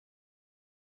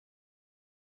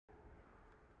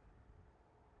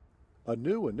A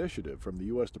new initiative from the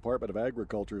U.S. Department of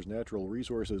Agriculture's Natural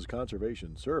Resources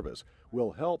Conservation Service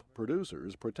will help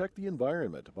producers protect the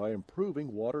environment by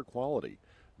improving water quality.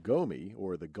 GOMI,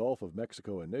 or the Gulf of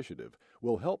Mexico Initiative,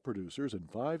 will help producers in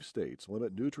 5 states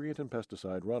limit nutrient and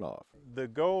pesticide runoff. The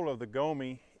goal of the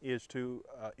GOMI is to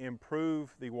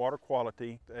improve the water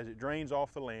quality as it drains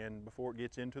off the land before it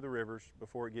gets into the rivers,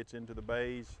 before it gets into the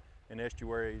bays and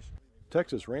estuaries.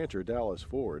 Texas rancher Dallas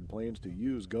Ford plans to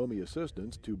use GOMI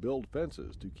assistance to build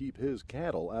fences to keep his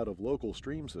cattle out of local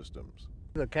stream systems.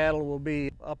 The cattle will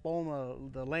be up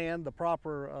on the land, the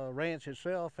proper ranch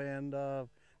itself, and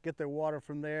get their water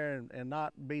from there and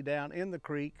not be down in the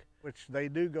creek, which they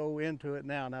do go into it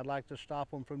now, and I'd like to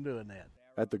stop them from doing that.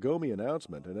 At the GOMI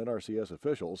announcement, an NRCS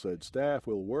official said staff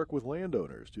will work with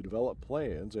landowners to develop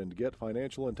plans and get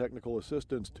financial and technical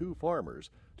assistance to farmers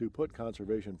to put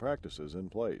conservation practices in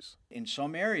place. In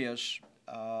some areas,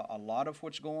 a lot of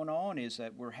what's going on is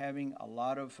that we're having a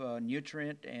lot of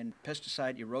nutrient and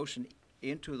pesticide erosion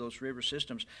into those river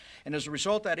systems. And as a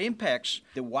result, that impacts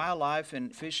the wildlife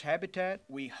and fish habitat.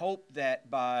 We hope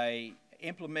that by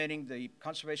implementing the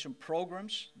conservation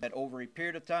programs, that over a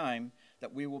period of time,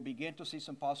 that we will begin to see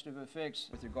some positive effects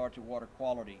with regard to water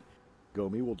quality.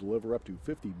 GOMI will deliver up to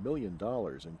 $50 million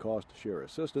in cost share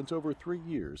assistance over 3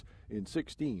 years in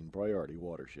 16 priority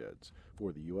watersheds.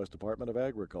 For the U.S. Department of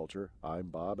Agriculture, I'm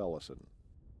Bob Ellison.